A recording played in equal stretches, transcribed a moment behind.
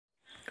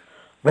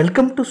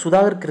Welcome to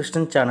Sudhakar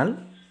Krishnan channel.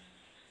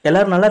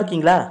 எல்லோரும் நல்லா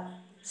இருக்கீங்களா?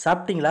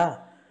 சாப்பிட்டீங்களா?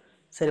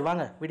 சரி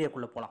வாங்க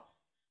வீடியோக்குள்ளே போகலாம்.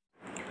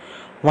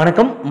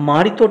 வணக்கம்.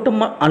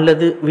 மாடித்தோட்டம்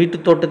அல்லது வீட்டு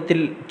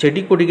தோட்டத்தில்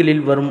செடி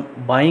கொடிகளில் வரும்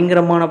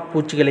பயங்கரமான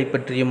பூச்சிகளை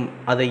பற்றியும்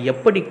அதை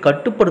எப்படி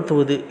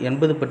கட்டுப்படுத்துவது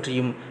என்பது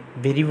பற்றியும்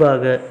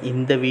விரிவாக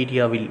இந்த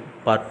வீடியோவில்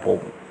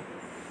பார்ப்போம்.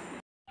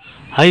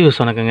 ஹாய்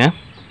வணக்கங்க.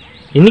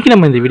 இன்றைக்கி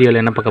நம்ம இந்த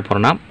வீடியோவில் என்ன பார்க்க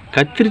போகிறோன்னா,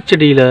 கத்திரி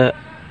செடியில்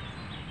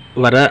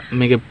வர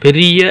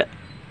மிகப்பெரிய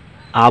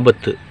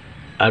ஆபத்து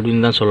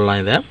அப்படின்னு தான் சொல்லலாம்.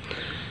 இதை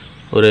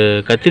ஒரு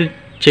கத்திரி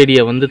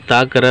செடியை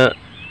தாக்கிற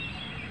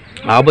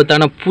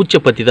ஆபத்தான பூச்சை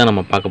பற்றி தான்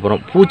நம்ம பார்க்க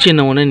போகிறோம். பூச்சி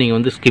என்ன ஒன்று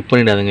நீங்கள் ஸ்கிப்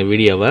பண்ணிடாதுங்க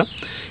வீடியோவை.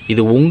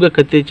 இது உங்கள்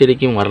கத்திரி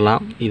செடிக்கும்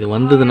வரலாம். இது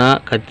வந்ததுன்னா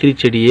கத்திரி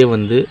செடியே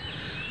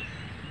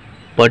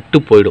பட்டு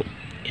போயிடும்.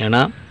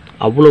 ஏன்னா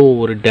அவ்வளோ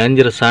ஒரு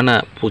டேஞ்சரஸான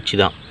பூச்சி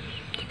தான்.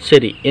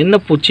 சரி, என்ன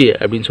பூச்சி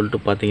அப்படின்னு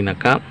சொல்லிட்டு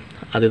பார்த்தீங்கன்னாக்கா,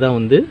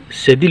 அதுதான்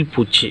செதில்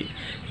பூச்சி.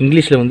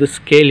 இங்கிலீஷில்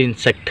ஸ்கேல்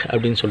இன்செக்ட்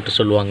அப்படின்னு சொல்லிட்டு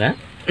சொல்லுவாங்க.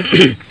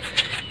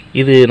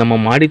 இது நம்ம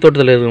மாடி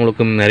தோட்டத்தில்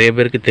இருக்கிறவங்களுக்கு நிறைய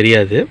பேருக்கு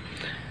தெரியாது,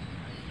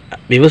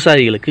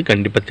 விவசாயிகளுக்கு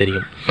கண்டிப்பாக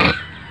தெரியும்.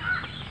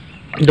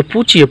 இந்த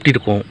பூச்சி எப்படி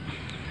இருக்கும்,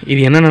 இது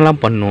என்னென்னலாம்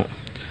பண்ணும்,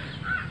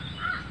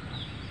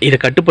 இதை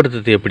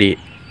கட்டுப்படுத்துறது எப்படி,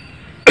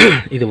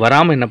 இது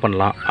வராமல் என்ன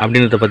பண்ணலாம்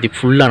அப்படின்றத பற்றி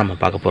ஃபுல்லாக நம்ம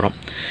பார்க்க போகிறோம்.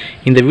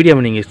 இந்த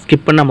வீடியோவை நீங்கள்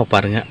ஸ்கிப் பண்ணாமல்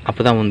பாருங்கள்,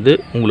 அப்போ தான்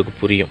உங்களுக்கு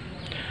புரியும்.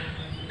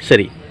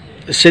 சரி,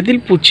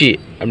 செதில் பூச்சி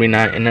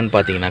அப்படின்னா என்னென்னு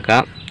பார்த்தீங்கன்னாக்கா,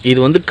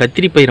 இது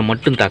கத்திரி பயிரை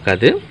மட்டும்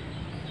தாக்காது.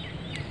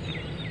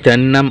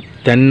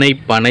 தென்னை,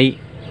 பனை,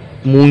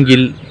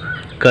 மூங்கில்,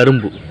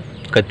 கரும்பு,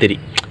 கத்திரி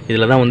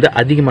இதில் தான்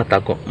அதிகமாக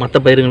தாக்கும். மற்ற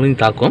பயிர்களையும்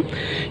தாக்கும்.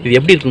 இது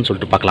எப்படி இருக்குன்னு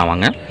சொல்லிட்டு பார்க்கலாம்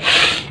வாங்க.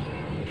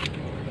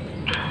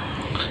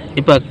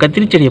 இப்போ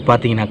கத்திரி செடியை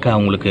பார்த்தீங்கன்னாக்கா,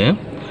 உங்களுக்கு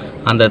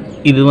அந்த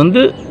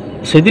இது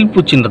செதில்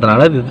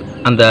பூச்சின்றதுனால இது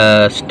அந்த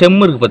ஸ்டெம்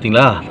இருக்குது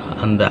பார்த்தீங்களா,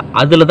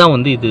 அதில்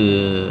தான் இது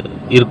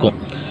இருக்கும்.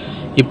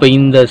 இப்போ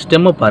இந்த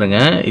ஸ்டெம்மை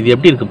பாருங்கள், இது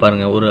எப்படி இருக்குது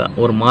பாருங்கள்.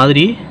 ஒரு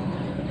மாதிரி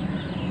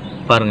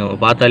பாருங்கள்,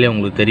 பார்த்தாலே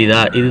உங்களுக்கு தெரியுதா?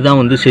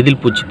 இதுதான் செதில்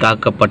பூச்சி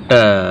தாக்கப்பட்ட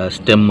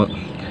ஸ்டெம்மு.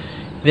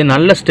 இதே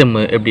நல்ல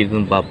ஸ்டெம்மு எப்படி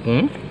இருக்குதுன்னு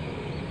பார்ப்போம்.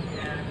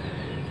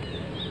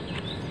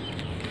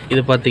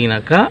 இது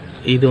பார்த்தீங்கன்னாக்கா,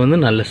 இது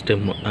நல்ல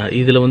ஸ்டெம்மு.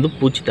 இதில்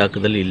பூச்சி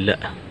தாக்குதல் இல்லை.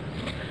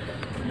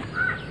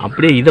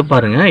 அப்படியே இதை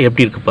பாருங்கள்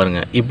எப்படி இருக்குது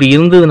பாருங்கள். இப்படி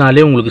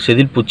இருந்ததுனாலே உங்களுக்கு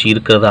செதில் பூச்சி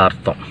இருக்கிறதா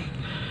அர்த்தம்.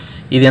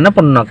 இது என்ன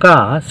பண்ணுனாக்கா,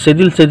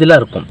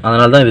 செதிலாக இருக்கும்.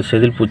 அதனால தான் இது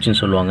செதில்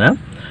பூச்சின்னு சொல்லுவாங்க.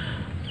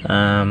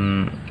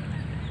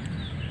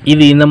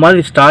 இது இந்த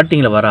மாதிரி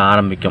ஸ்டார்டிங்கில் வர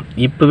ஆரம்பிக்கும்.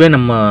 இப்போவே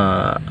நம்ம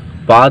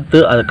பார்த்து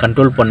அதை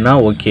கண்ட்ரோல்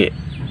பண்ணால் ஓகே.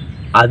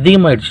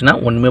 அதிகமாகிடுச்சுன்னா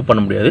ஒன்றுமே பண்ண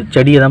முடியாது,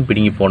 செடியை தான்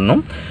பிடுங்கி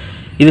போடணும்.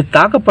 இது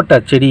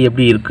தாக்கப்பட்ட செடி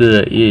எப்படி இருக்குது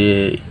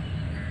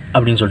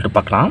அப்படின்னு சொல்லிட்டு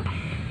பார்க்கலாம்.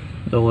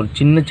 ஒரு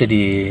சின்ன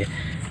செடி,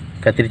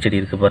 கத்திரி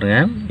செடி இருக்குது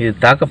பாருங்கள். இது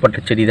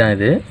தாக்கப்பட்ட செடி தான்.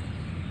 இது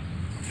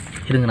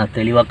இருங்க, நான்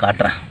தெளிவாக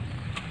காட்டுறேன்.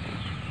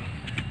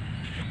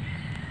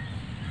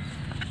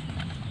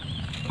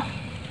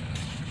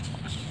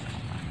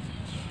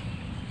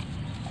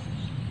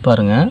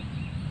 பாருங்கள்,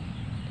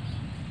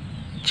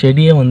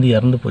 செடியை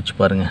இறந்து போச்சு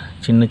பாருங்கள்.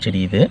 சின்ன செடி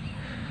இது.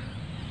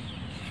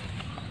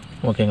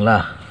 ஓகேங்களா?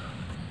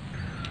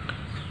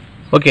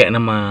 ஓகே,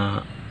 நம்ம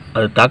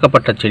அது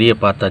தாக்கப்பட்ட செடியை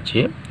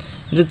பார்த்தாச்சு.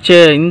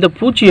 இந்த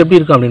பூச்சி எப்படி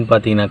இருக்கும் அப்படின்னு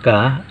பார்த்தீங்கன்னாக்கா,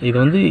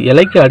 இது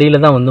இலைக்கு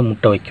அடியில் தான்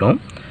முட்டை வைக்கும்.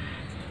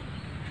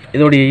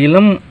 இதோடைய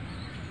இளம்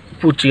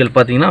பூச்சிகள்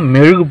பார்த்திங்கன்னா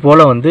மெழுகு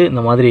போல்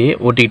இந்த மாதிரி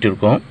ஓட்டிக்கிட்டு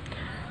இருக்கும்.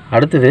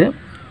 அடுத்தது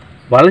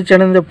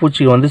வளர்ச்சியடைந்த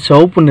பூச்சிகள்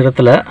சிவப்பு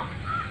நிறத்தில்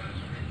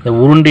இந்த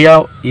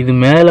உருண்டையாக இது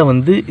மேலே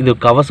இது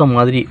கவசம்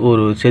மாதிரி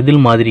ஒரு செதில்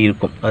மாதிரி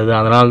இருக்கும்.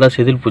 அதனால தான்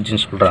செதில்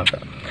பூச்சின்னு சொல்கிறாங்க.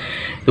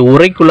 இது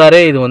உரைக்குள்ளாரே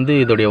இது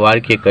இதோடைய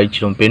வாழ்க்கையை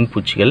கழிச்சிடும். பெண்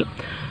பூச்சிகள்.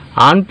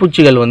 ஆண்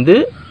பூச்சிகள்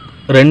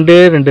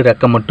ரெண்டு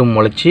ரெக்கை மட்டும்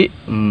முளைச்சி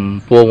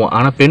போவோம்.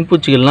 ஆனால் பெண்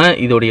பூச்சிகள்லாம்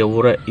இதோடைய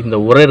இந்த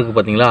உரை இருக்குது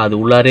பார்த்தீங்களா, அது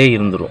உள்ளாரே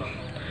இருந்துடும்.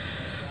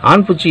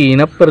 ஆண் பூச்சி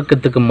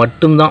இனப்பெருக்கத்துக்கு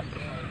மட்டும்தான்,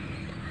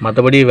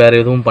 மற்றபடி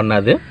வேறு எதுவும்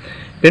பண்ணாது.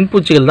 பெண்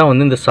பூச்சிகள்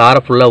தான் இந்த சாரை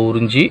ஃபுல்லாக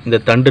உறிஞ்சி, இந்த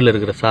தண்டில்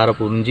இருக்கிற சாரை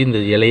உறிஞ்சி இந்த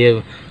இலையை,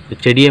 இந்த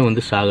செடியை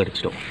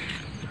சாகடிச்சிடும்.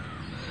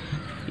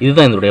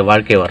 இதுதான் இதனுடைய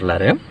வாழ்க்கை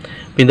வரலாறு.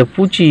 இப்போ இந்த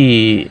பூச்சி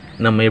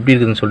நம்ம எப்படி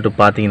இருக்குதுன்னு சொல்லிட்டு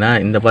பார்த்தீங்கன்னா,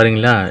 இந்த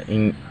பாருங்களா,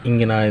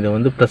 இங்கே நான்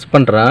இதை ப்ரெஸ்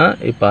பண்ணுறேன்.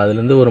 இப்போ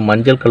அதுலேருந்து ஒரு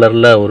மஞ்சள்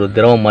கலரில் ஒரு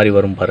திரவம் மாதிரி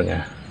வரும்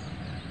பாருங்கள்.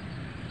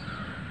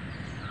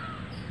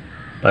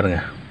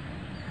 பாருங்கள்,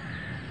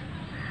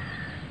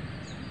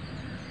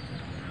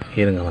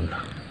 இருங்க வந்தா.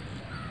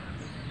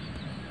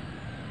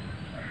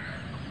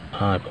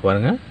 இப்போ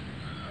பாருங்கள்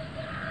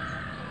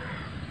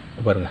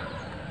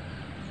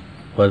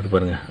வருது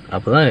பாருங்கள்.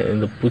 அப்போ தான்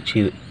இந்த பூச்சி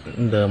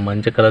இந்த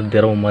மஞ்சள் கலர்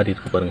திரவம் மாதிரி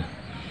இருக்குது பாருங்கள்.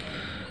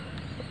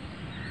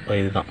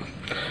 இதுதான்.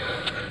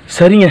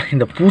 சரிங்க,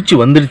 இந்த பூச்சி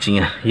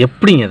வந்துடுச்சிங்க.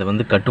 எப்படிங்க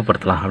அதை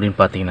கட்டுப்படுத்தலாம் அப்படின்னு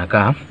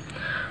பார்த்தீங்கன்னாக்கா,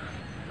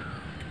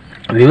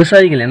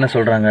 விவசாயிகள் என்ன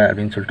சொல்கிறாங்க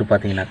அப்படின்னு சொல்லிட்டு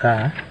பார்த்தீங்கன்னாக்கா,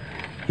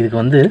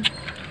 இதுக்கு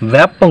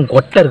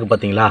வேப்பங்கொட்டை இருக்குது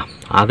பார்த்தீங்களா,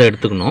 அதை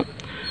எடுத்துக்கணும்.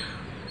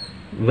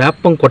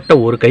 வேப்பங்கொட்டை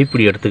ஒரு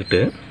கைப்பிடி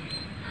எடுத்துக்கிட்டு,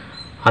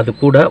 அது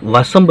கூட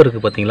வசம்பு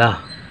இருக்குது பார்த்தீங்களா,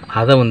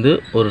 அதை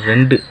ஒரு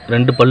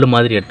ரெண்டு பல்லு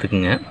மாதிரி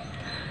எடுத்துக்கோங்க.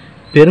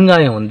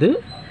 பெருங்காயம்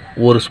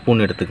ஒரு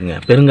ஸ்பூன் எடுத்துக்கோங்க.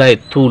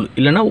 பெருங்காயத்தூள்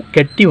இல்லைன்னா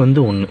கெட்டி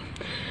 1.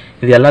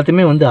 இது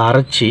எல்லாத்தையுமே வந்து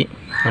அரைச்சி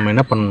நம்ம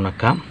என்ன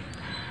பண்ணணும்னாக்கா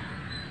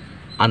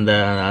அந்த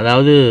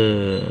அதாவது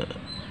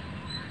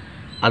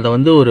அதை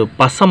வந்து ஒரு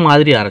பசை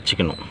மாதிரி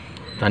அரைச்சிக்கணும்.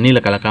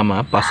 தண்ணியில்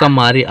கலக்காமல் பசை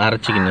மாதிரி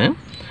அரைச்சிக்கின்னு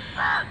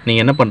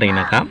நீங்கள் என்ன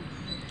பண்ணுறீங்கனாக்கா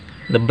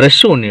இந்த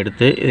ப்ரெஷ்ஷு ஒன்று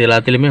எடுத்து இது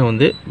எல்லாத்துலேயுமே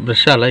வந்து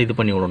ப்ரெஷ்ஷால் இது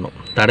பண்ணி விடணும்,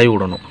 தடவி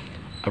விடணும்.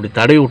 அப்படி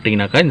தடவி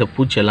விட்டிங்கனாக்கா இந்த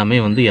பூச்சி எல்லாமே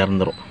வந்து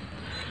இறந்துடும்.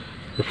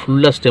 இது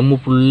ஃபுல்லாக ஸ்டெம்மு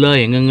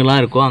ஃபுல்லாக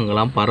எங்கெங்கெல்லாம் இருக்கோ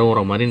அங்கெல்லாம்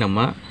பரவுற மாதிரி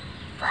நம்ம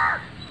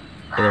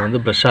இதை வந்து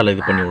ப்ரெஷ்ஷால்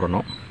இது பண்ணி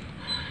விடணும்.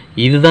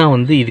 இதுதான்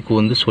வந்து இதுக்கு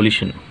வந்து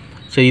சொல்யூஷன்.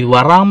 சரி, இது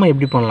வராமல்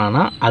எப்படி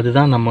பண்ணலான்னா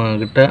அதுதான்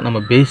நம்மக்கிட்ட நம்ம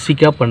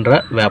பேசிக்காக பண்ணுற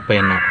வேப்ப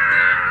எண்ணெய்.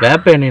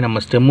 வேப்ப எண்ணெய் நம்ம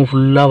ஸ்டெம்மு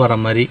ஃபுல்லாக வர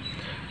மாதிரி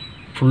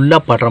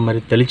ஃபுல்லாக படுற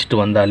மாதிரி தெளிச்சிட்டு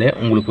வந்தாலே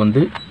உங்களுக்கு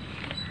வந்து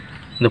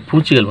இந்த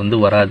பூச்சிகள் வந்து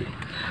வராது.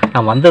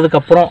 நான்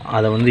வந்ததுக்கப்புறம்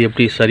அதை வந்து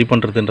எப்படி சரி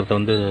பண்ணுறதுன்றதை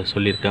வந்து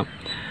சொல்லியிருக்கேன்.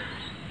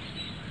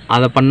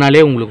 அதை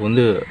பண்ணாலே உங்களுக்கு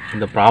வந்து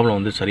இந்த ப்ராப்ளம்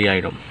வந்து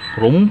சரியாயிடும்.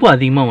 ரொம்ப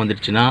அதிகமாக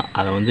வந்துடுச்சுன்னா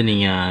அதை வந்து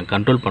நீங்கள்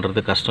கண்ட்ரோல்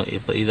பண்ணுறது கஷ்டம்.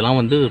 இப்போ இதெல்லாம்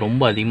வந்து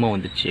ரொம்ப அதிகமாக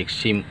வந்துடுச்சு,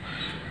 எக்ஸ்ட்ரீம்.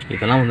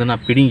 இதெல்லாம் வந்து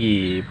நான் பிடுங்கி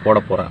போட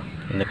போகிறேன்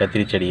இந்த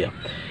கத்திரி செடியை.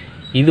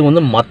 இது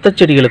வந்து மற்ற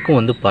செடிகளுக்கும்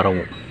வந்து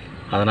பரவும்.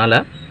 அதனால்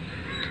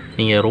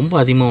நீங்கள் ரொம்ப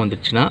அதிகமாக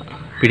வந்துடுச்சுன்னா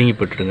பிடுங்கி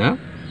போட்டுருங்க.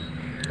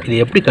 இது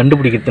எப்படி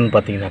கண்டுபிடிக்கிறதுன்னு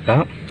பார்த்தீங்கன்னாக்கா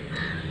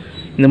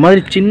இந்த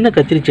மாதிரி சின்ன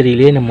கத்திரி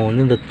செடியிலே நம்ம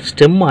வந்து இந்த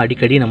ஸ்டெம்மை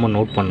அடிக்கடி நம்ம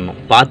நோட் பண்ணணும்,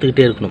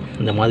 பார்த்துக்கிட்டே இருக்கணும்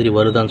இந்த மாதிரி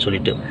வருதான்னு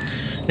சொல்லிட்டு.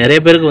 நிறைய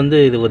பேருக்கு வந்து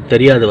இது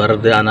தெரியாது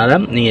வர்றது.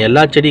 அதனால் நீங்கள்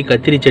எல்லா செடி,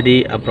 கத்திரி செடி,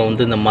 அப்புறம்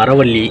வந்து இந்த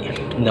மரவள்ளி,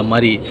 இந்த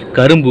மாதிரி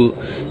கரும்பு,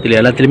 இதில்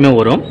எல்லாத்துலேயுமே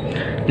வரும்.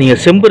 நீங்கள்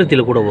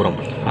செம்பருத்தியில் கூட வரும்.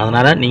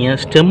 அதனால் நீங்கள்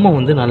ஸ்டெம்மை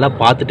வந்து நல்லா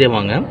பார்த்துட்டே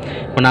வாங்க.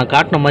 இப்போ நான்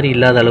காட்டின மாதிரி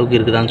இல்லாத அளவுக்கு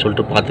இருக்குதான்னு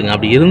சொல்லிட்டு பார்த்துங்க.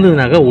 அப்படி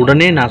இருந்ததுனாக்கா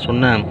உடனே நான்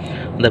சொன்ன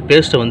அந்த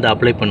பேஸ்ட்டை வந்து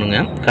அப்ளை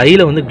பண்ணுங்கள்.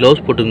 கையில் வந்து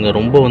க்ளவுஸ் போட்டுங்க,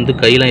 ரொம்ப வந்து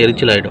கையெல்லாம்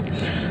எரிச்சல் ஆகிடும்.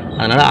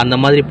 அதனால் அந்த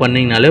மாதிரி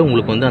பண்ணிங்கனாலே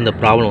உங்களுக்கு வந்து அந்த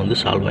ப்ராப்ளம் வந்து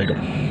சால்வ்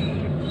ஆகிடும்.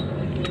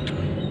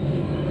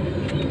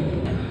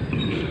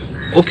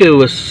 ஓகே,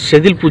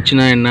 செதில்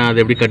பூச்சினா என்ன, அது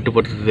எப்படி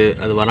கட்டுப்படுத்துறது,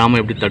 அது வராமல்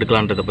எப்படி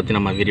தடுக்கலான்றதை பற்றி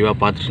நம்ம விரிவாக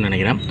பார்த்துட்டு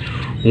நினைக்கிறேன்.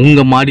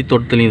 உங்கள் மாடி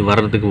தோட்டத்தில் இது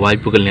வர்றதுக்கு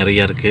வாய்ப்புகள்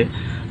நிறையா இருக்குது.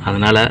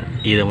 அதனால்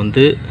இதை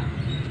வந்து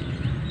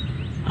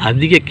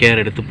அதிக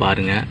கேர் எடுத்து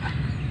பாருங்கள்.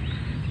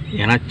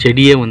 ஏன்னா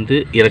செடியை வந்து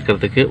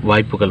இறக்கிறதுக்கு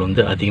வாய்ப்புகள்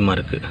வந்து அதிகமாக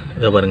இருக்குது.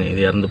 இதை பாருங்கள்,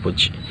 இது இறந்து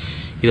போச்சு.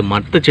 இது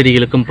மற்ற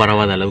செடிகளுக்கும்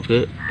பரவாத அளவுக்கு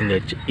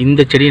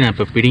இந்த செடியை நான்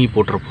இப்போ பிடுங்கி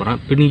போட்டுற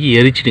போகிறேன். பிடுங்கி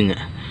எரிச்சிடுங்க,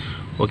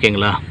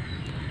 ஓகேங்களா?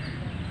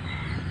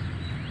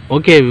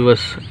 ஓகே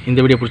வியூவர்ஸ், இந்த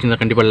வீடியோ பிடிச்சிருந்தா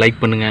கண்டிப்பாக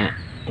லைக் பண்ணுங்கள்,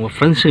 உங்கள்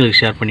ஃப்ரெண்ட்ஸுங்களுக்கு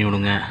ஷேர் பண்ணி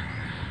விடுங்க.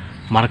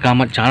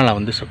 மறக்காமல் சேனலை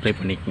வந்து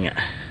சப்ஸ்கிரைப் பண்ணிக்கோங்க.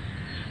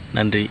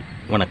 நன்றி,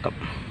 வணக்கம்.